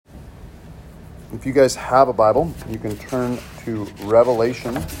If you guys have a Bible, you can turn to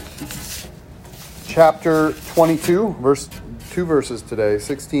Revelation chapter 22, two verses today,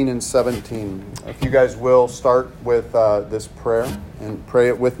 16 and 17. If you guys will start with this prayer and pray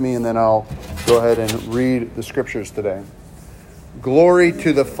it with me, and then I'll go ahead and read the scriptures today. Glory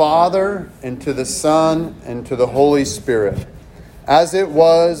to the Father, and to the Son, and to the Holy Spirit, as it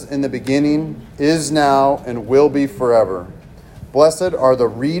was in the beginning, is now, and will be forever. Blessed are the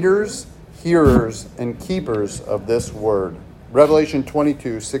readers, hearers, and keepers of this word. Revelation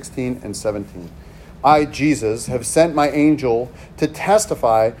 22, 16 and 17. I, Jesus, have sent my angel to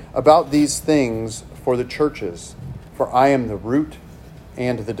testify about these things for the churches. For I am the root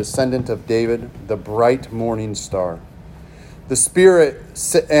and the descendant of David, the bright morning star. The Spirit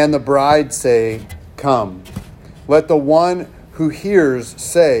and the bride say, Come. Let the one who hears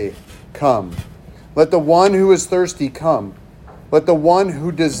say, Come. Let the one who is thirsty come. Let the one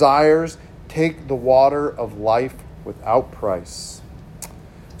who desires take the water of life without price.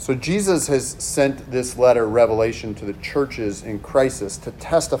 So Jesus has sent this letter, Revelation, to the churches in crisis to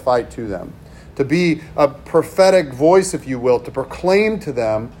testify to them, to be a prophetic voice, if you will, to proclaim to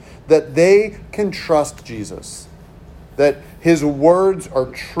them that they can trust Jesus, that his words are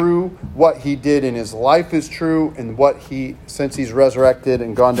true, what he did in his life is true, and what he, since he's resurrected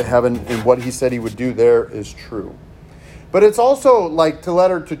and gone to heaven, and what he said he would do there is true. But it's also like to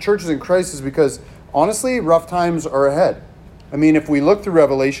letter to churches in crisis because, honestly, rough times are ahead. I mean, if we look through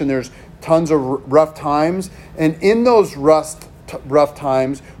Revelation, there's tons of rough times. And in those rough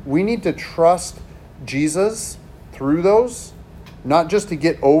times, we need to trust Jesus through those. Not just to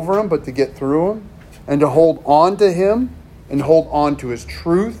get over them, but to get through them. And to hold on to him and hold on to his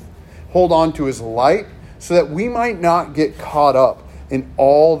truth. Hold on to his light so that we might not get caught up in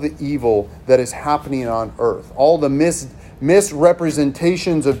all the evil that is happening on earth. All the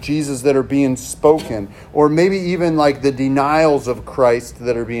misrepresentations of Jesus that are being spoken, or maybe even like the denials of Christ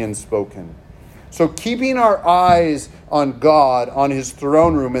that are being spoken. So keeping our eyes on God, on his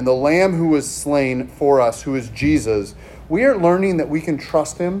throne room, and the Lamb who was slain for us, who is Jesus, we are learning that we can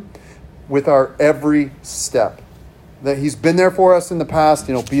trust him with our every step. That he's been there for us in the past,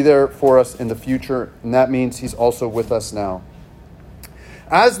 and he'll be there for us in the future, and that means he's also with us now.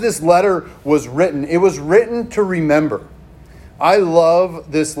 As this letter was written, it was written to remember. I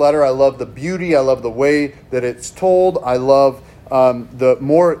love this letter. I love the beauty. I love the way that it's told. I love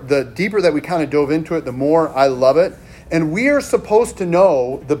the deeper that we kind of dove into it, the more I love it. And we are supposed to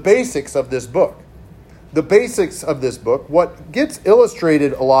know the basics of this book. The basics of this book. What gets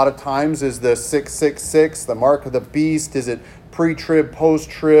illustrated a lot of times is the 666, the mark of the beast. Is it pre-trib,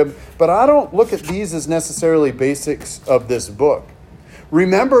 post-trib? But I don't look at these as necessarily basics of this book.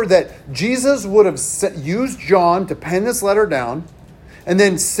 Remember that Jesus would have used John to pen this letter down and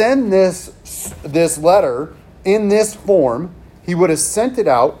then send this letter in this form. He would have sent it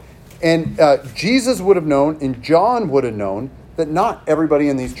out, and Jesus would have known and John would have known that not everybody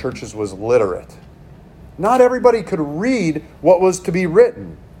in these churches was literate. Not everybody could read what was to be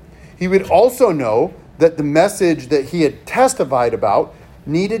written. He would also know that the message that he had testified about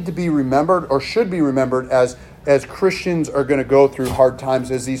needed to be remembered, or should be remembered, as Christians are going to go through hard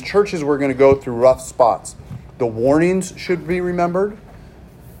times, as these churches were going to go through rough spots. The warnings should be remembered.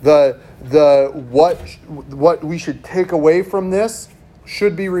 What we should take away from this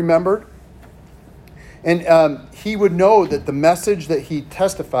should be remembered. And he would know that the message that he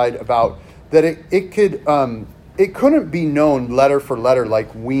testified about, that it couldn't be known letter for letter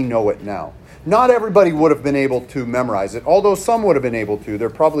like we know it now. Not everybody would have been able to memorize it, although some would have been able to. They're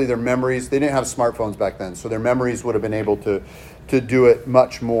probably their memories. They didn't have smartphones back then, so their memories would have been able to do it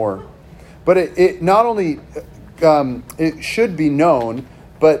much more. But it not only it should be known,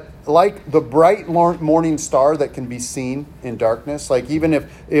 but like the bright morning star that can be seen in darkness, like even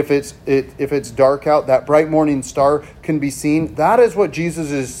if it's dark out, that bright morning star can be seen. That is what Jesus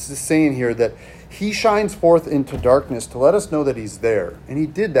is saying here, that he shines forth into darkness to let us know that he's there. And he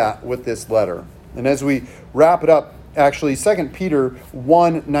did that with this letter. And as we wrap it up, actually, 2 Peter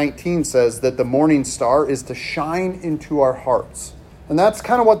 1:19 says that the morning star is to shine into our hearts. And that's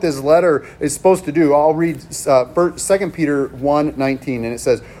kind of what this letter is supposed to do. I'll read 2 Peter 1:19, and it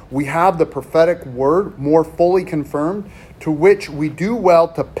says, We have the prophetic word more fully confirmed, to which we do well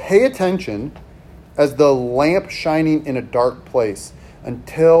to pay attention as the lamp shining in a dark place,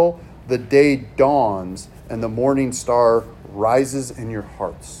 until the day dawns and the morning star rises in your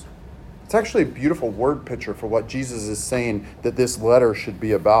hearts. It's actually a beautiful word picture for what Jesus is saying that this letter should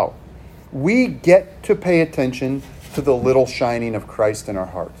be about. We get to pay attention to the little shining of Christ in our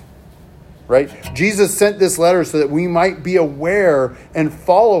heart. right? Jesus sent this letter so that we might be aware and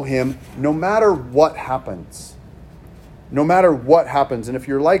follow him no matter what happens. No matter what happens. And if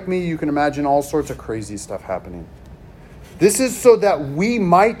you're like me, you can imagine all sorts of crazy stuff happening. This is so that we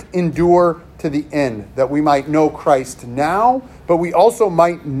might endure to the end, that we might know Christ now, but we also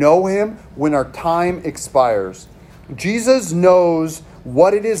might know him when our time expires. Jesus knows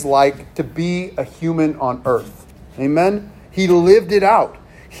what it is like to be a human on earth. Amen? He lived it out.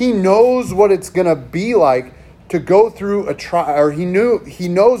 He knows what it's going to be like to go through a trial, or he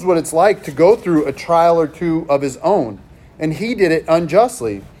knows what it's like to go through a trial or two of his own. And he did it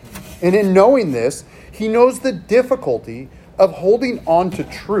unjustly. And in knowing this, he knows the difficulty of holding on to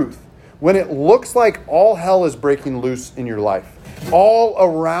truth when it looks like all hell is breaking loose in your life. All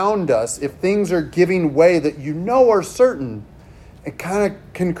around us, if things are giving way that you know are certain, it kind of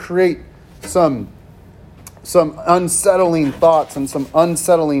can create some unsettling thoughts and some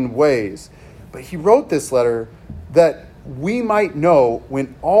unsettling ways. But he wrote this letter that we might know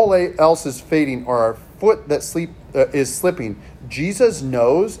when all else is fading or our foot that is slipping. Jesus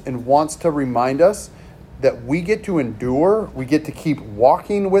knows and wants to remind us that we get to endure, we get to keep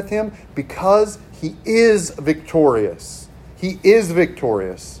walking with him because he is victorious. He is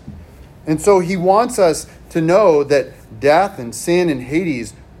victorious. And so he wants us to know that death and sin and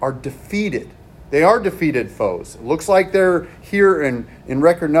Hades are defeated. They are defeated foes. It looks like they're here in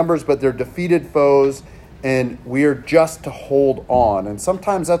record numbers, but they're defeated foes, and we are just to hold on. And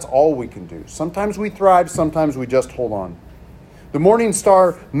sometimes that's all we can do. Sometimes we thrive, sometimes we just hold on. The morning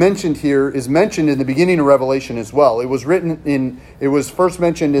star mentioned here is mentioned in the beginning of Revelation as well. It was first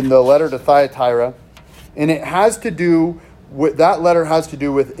mentioned in the letter to Thyatira, and that letter has to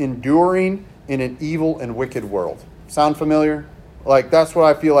do with enduring in an evil and wicked world. Sound familiar? Like, that's what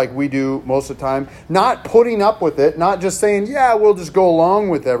I feel like we do most of the time. Not putting up with it, not just saying, yeah, we'll just go along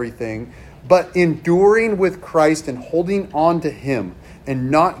with everything, but enduring with Christ and holding on to him and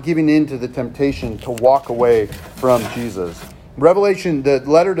not giving in to the temptation to walk away from Jesus. Revelation, the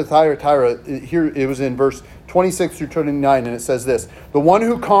letter to Thyatira, here it was in verse 26 through 29, and it says this: "The one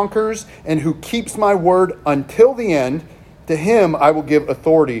who conquers and who keeps my word until the end, to him I will give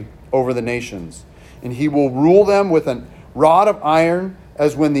authority over the nations. And he will rule them with a rod of iron,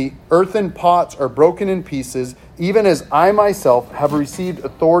 as when the earthen pots are broken in pieces, even as I myself have received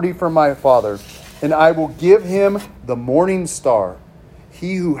authority from my Father. And I will give him the morning star.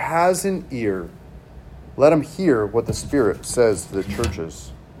 He who has an ear, let him hear what the Spirit says to the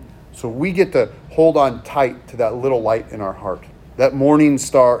churches." So we get to hold on tight to that little light in our heart, that morning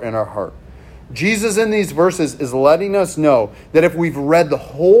star in our heart. Jesus in these verses is letting us know that if we've read the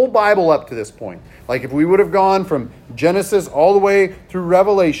whole Bible up to this point, like if we would have gone from Genesis all the way through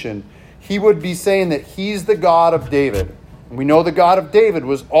Revelation, he would be saying that he's the God of David. And we know the God of David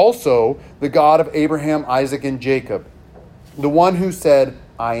was also the God of Abraham, Isaac, and Jacob. The one who said,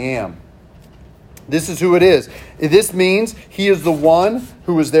 "I am." This is who it is. This means he is the one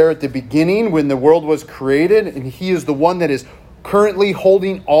who was there at the beginning when the world was created, and he is the one that is currently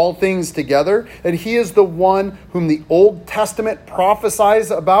holding all things together, and he is the one whom the Old Testament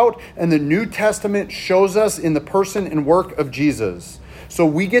prophesies about, and the New Testament shows us in the person and work of Jesus. So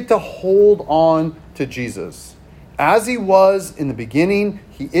we get to hold on to Jesus. As he was in the beginning,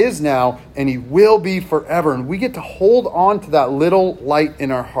 he is now, and he will be forever. And we get to hold on to that little light in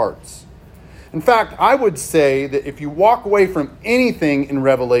our hearts. In fact, I would say that if you walk away from anything in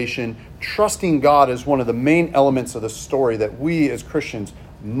Revelation, trusting God is one of the main elements of the story that we as Christians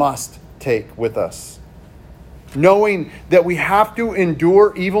must take with us. Knowing that we have to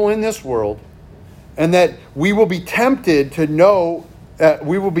endure evil in this world, and that we will be tempted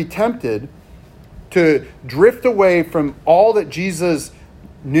to drift away from all that Jesus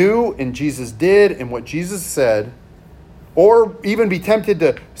knew and Jesus did and what Jesus said, or even be tempted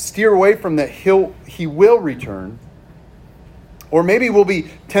to steer away from that he will return. Or maybe we'll be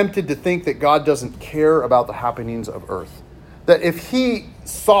tempted to think that God doesn't care about the happenings of earth. That if he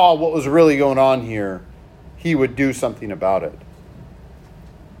saw what was really going on here, he would do something about it.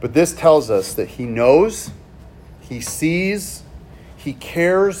 But this tells us that he knows, he sees, he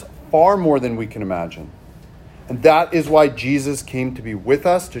cares far more than we can imagine. And that is why Jesus came to be with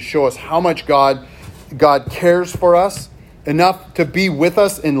us, to show us how much God cares for us, enough to be with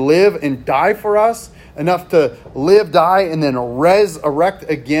us and live and die for us, enough to live, die, and then resurrect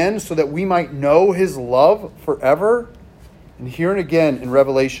again so that we might know his love forever. And here and again in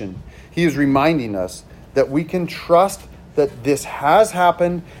Revelation, he is reminding us that we can trust that this has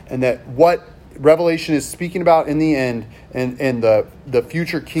happened and that what Revelation is speaking about in the end and the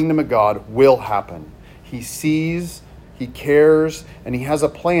future kingdom of God will happen. He sees, He cares, and he has a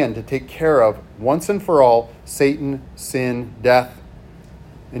plan to take care of, once and for all, Satan, sin, death,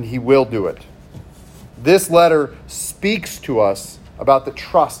 and he will do it. This letter speaks to us about the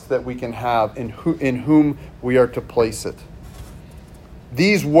trust that we can have in whom we are to place it.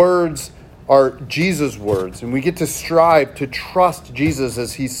 These words are Jesus' words, and we get to strive to trust Jesus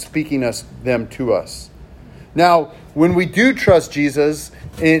as he's speaking them to us. Now, when we do trust Jesus,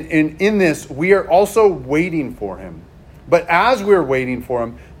 in this, we are also waiting for him. But as we're waiting for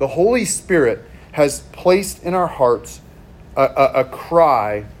him, the Holy Spirit has placed in our hearts a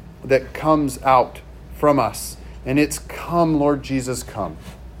cry that comes out from us. And it's, "Come, Lord Jesus, come.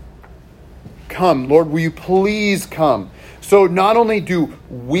 Come, Lord, will you please come?" So not only do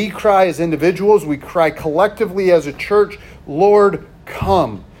we cry as individuals, we cry collectively as a church, "Lord,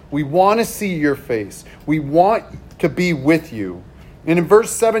 come. We want to see your face. We want to be with you." And in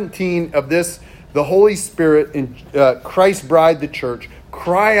verse 17 of this, the Holy Spirit and Christ's bride, the church,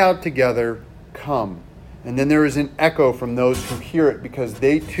 cry out together, "Come." And then there is an echo from those who hear it, because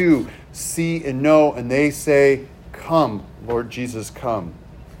they too see and know, and they say, "Come, Lord Jesus, come."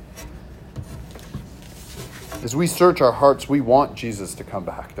 As we search our hearts, we want Jesus to come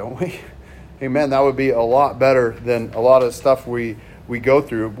back, don't we? Amen. That would be a lot better than a lot of stuff we go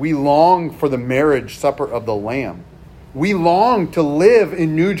through. We long for the marriage supper of the Lamb. We long to live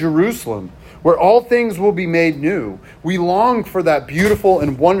in New Jerusalem, where all things will be made new. We long for that beautiful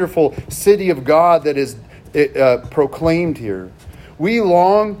and wonderful city of God that is proclaimed here. We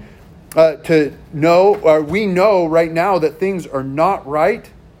long to know, or we know right now that things are not right,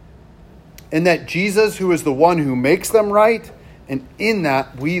 and that Jesus, who is the one who makes them right, and in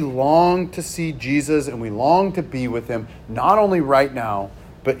that we long to see Jesus, and we long to be with him, not only right now,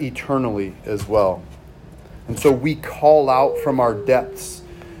 but eternally as well. And so we call out from our depths,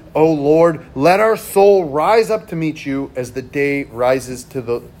 "O Lord, let our soul rise up to meet you as the day rises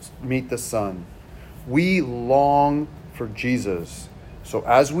to meet the sun." We long for Jesus. So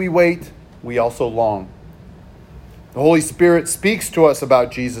as we wait, we also long. The Holy Spirit speaks to us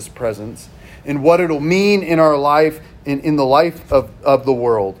about Jesus' presence and what it'll mean in our life and in the life of the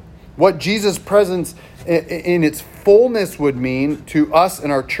world. What Jesus' presence in its fullness would mean to us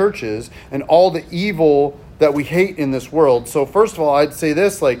and our churches and all the evil that we hate in this world. So first of all, I'd say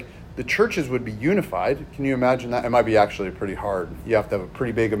this, the churches would be unified. Can you imagine that? It might be actually pretty hard. You have to have a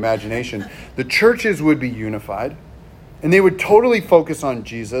pretty big imagination. The churches would be unified, and they would totally focus on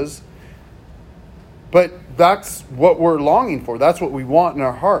Jesus. But that's what we're longing for. That's what we want in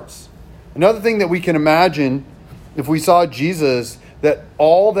our hearts. Another thing that we can imagine, if we saw Jesus, that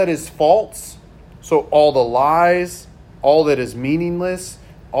all that is false, so all the lies, all that is meaningless,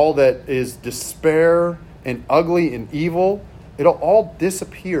 all that is despair and ugly and evil, it'll all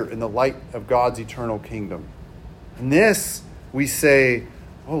disappear in the light of God's eternal kingdom. And this, we say,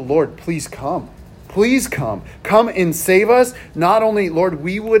 "Oh Lord, please come. Please come. Come and save us." Not only, Lord,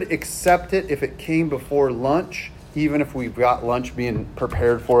 we would accept it if it came before lunch, even if we've got lunch being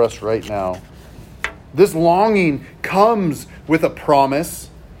prepared for us right now. This longing comes with a promise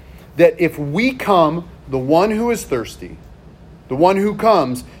that if we come, the one who is thirsty, the one who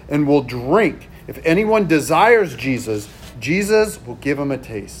comes and will drink, if anyone desires Jesus, Jesus will give him a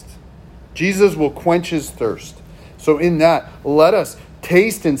taste. Jesus will quench his thirst. So in that, let us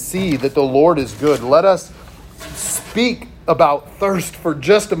taste and see that the Lord is good. Let us speak about thirst for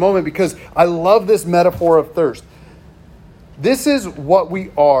just a moment, because I love this metaphor of thirst. This is what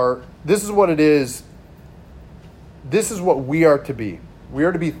we are. This is what it is. This is what we are to be. We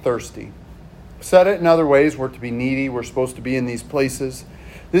are to be thirsty. Said it in other ways, we're to be needy. We're supposed to be in these places.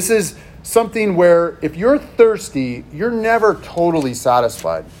 This is something where if you're thirsty, you're never totally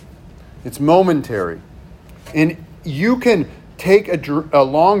satisfied. It's momentary. And you can take a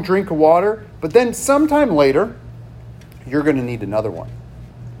long drink of water, but then sometime later, you're going to need another one.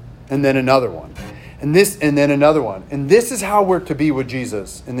 And then another one. And then another one. And this is how we're to be with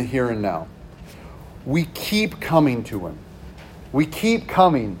Jesus in the here and now. We keep coming to him. We keep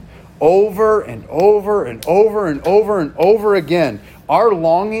coming over and over and over and over and over again. Our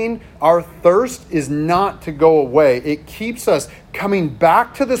longing, our thirst is not to go away. It keeps us coming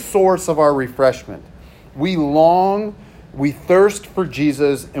back to the source of our refreshment. We long, we thirst for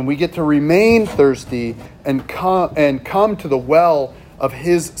Jesus, and we get to remain thirsty and come to the well of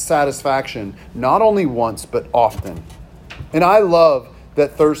his satisfaction, not only once, but often. And I love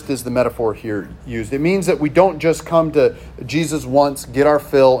that thirst is the metaphor here used. It means that we don't just come to Jesus once, get our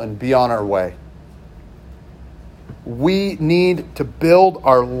fill, and be on our way. We need to build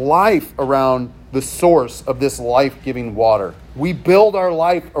our life around the source of this life-giving water. We build our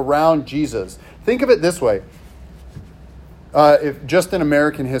life around Jesus. Think of it this way. if just in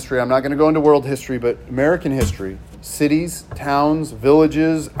American history, I'm not going to go into world history, but American history, cities, towns,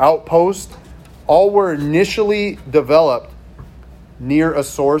 villages, outposts, all were initially developed near a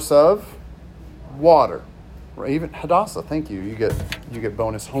source of water. Right? Even Hadassah, thank you. You get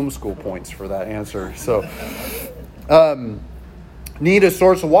bonus homeschool points for that answer. So, need a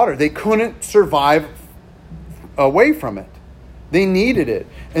source of water. They couldn't survive away from it. They needed it.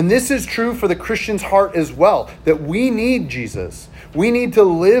 And this is true for the Christian's heart as well, that we need Jesus. We need to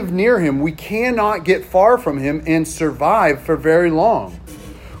live near him. We cannot get far from him and survive for very long.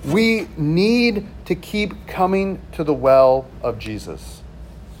 We need to keep coming to the well of Jesus.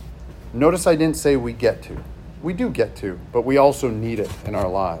 Notice I didn't say we get to. We do get to, but we also need it in our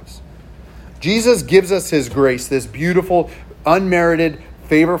lives. Jesus gives us his grace, this beautiful, unmerited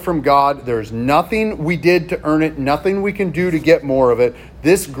favor from God. There's nothing we did to earn it, nothing we can do to get more of it.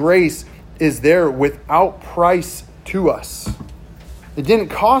 This grace is there without price to us. It didn't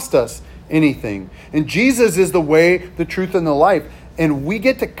cost us anything. And Jesus is the way, the truth, and the life. And we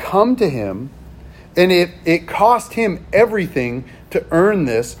get to come to him, and it cost him everything to earn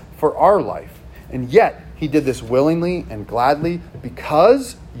this for our life. And yet, he did this willingly and gladly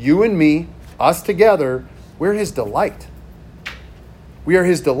because you and me, us together, we're his delight. We are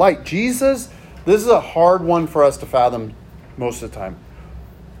his delight. Jesus, this is a hard one for us to fathom most of the time.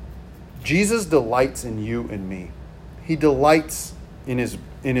 Jesus delights in you and me. He delights in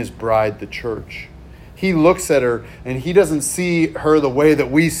his bride, the church. He looks at her and he doesn't see her the way that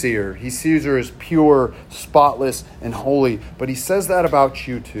we see her. He sees her as pure, spotless, and holy. But he says that about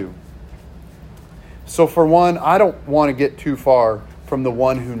you too. So for one, I don't want to get too far from the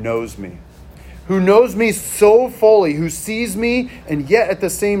one who knows me. Who knows me so fully, who sees me and yet at the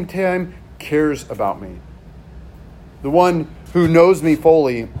same time cares about me. The one who knows me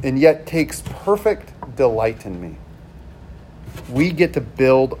fully and yet takes perfect delight in me. We get to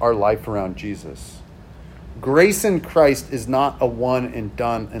build our life around Jesus. Grace in Christ is not a one and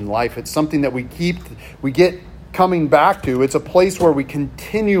done in life. It's something that we get coming back to. It's a place where we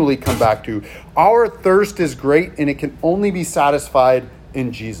continually come back to. Our thirst is great and it can only be satisfied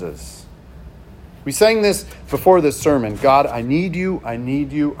in Jesus. We sang this before this sermon. God, I need you, I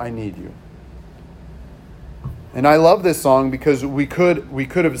need you, I need you. And I love this song because we could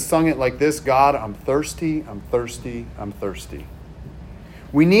have sung it like this. God, I'm thirsty, I'm thirsty, I'm thirsty.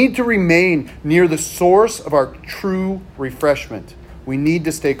 We need to remain near the source of our true refreshment. We need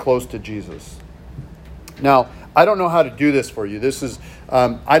to stay close to Jesus. Now, I don't know how to do this for you.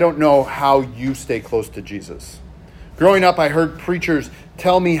 I don't know how you stay close to Jesus. Growing up, I heard preachers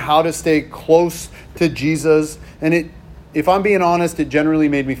tell me how to stay close to Jesus. And if I'm being honest, it generally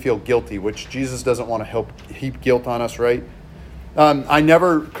made me feel guilty, which Jesus doesn't want to heap guilt on us, right? I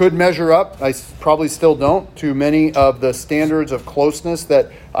never could measure up, I probably still don't, to many of the standards of closeness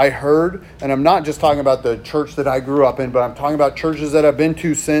that I heard. And I'm not just talking about the church that I grew up in, but I'm talking about churches that I've been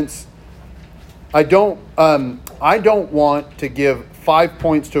to since. I don't want to give 5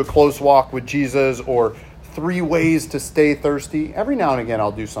 points to a close walk with Jesus or 3 ways to stay thirsty. Every now and again,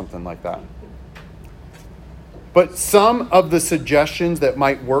 I'll do something like that. But some of the suggestions that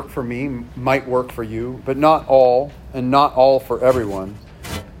might work for me might work for you, but not all, and not all for everyone.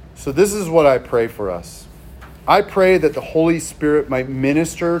 So this is what I pray for us. I pray that the Holy Spirit might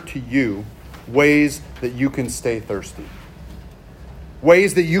minister to you ways that you can stay thirsty.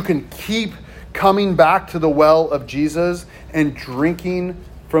 Ways that you can keep coming back to the well of Jesus and drinking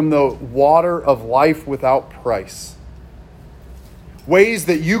from the water of life without price. Ways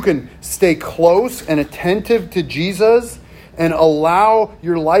that you can stay close and attentive to Jesus and allow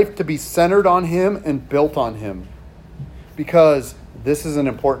your life to be centered on him and built on him. Because this is an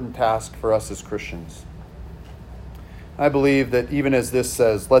important task for us as Christians. I believe that even as this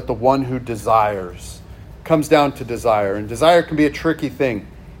says, let the one who desires, comes down to desire. And desire can be a tricky thing.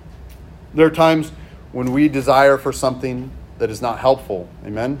 There are times when we desire for something that is not helpful.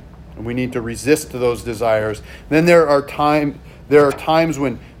 Amen? And we need to resist to those desires. Then there are times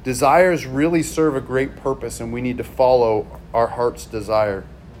when desires really serve a great purpose and we need to follow our heart's desire.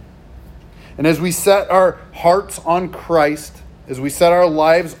 And as we set our hearts on Christ, as we set our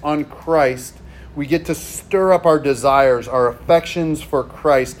lives on Christ, we get to stir up our desires, our affections for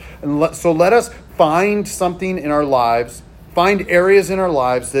Christ. And so let us find something in our lives, find areas in our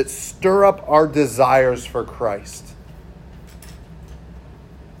lives that stir up our desires for Christ.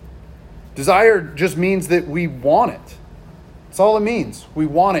 Desire just means that we want it. That's all it means. We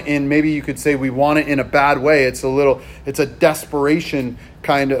want it in, maybe you could say we want it in a bad way. It's a desperation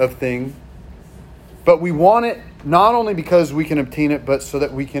kind of thing. But we want it not only because we can obtain it, but so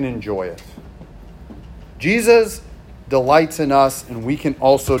that we can enjoy it. Jesus delights in us, and we can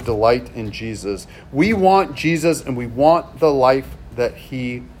also delight in Jesus. We want Jesus, and we want the life that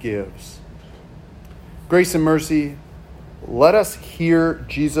he gives. Grace and mercy, let us hear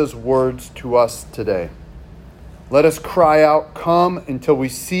Jesus' words to us today. Let us cry out, "Come," until we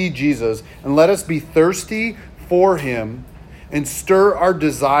see Jesus, and let us be thirsty for him and stir our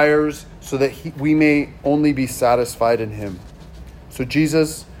desires so that we may only be satisfied in him. So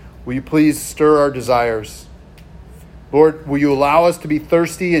Jesus, will you please stir our desires? Lord, will you allow us to be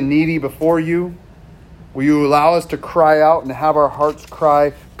thirsty and needy before you? Will you allow us to cry out and have our hearts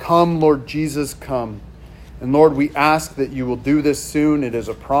cry, "Come, Lord Jesus, come." And Lord, we ask that you will do this soon. It is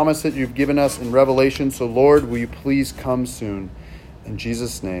a promise that you've given us in Revelation. So Lord, will you please come soon? In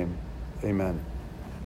Jesus' name, amen.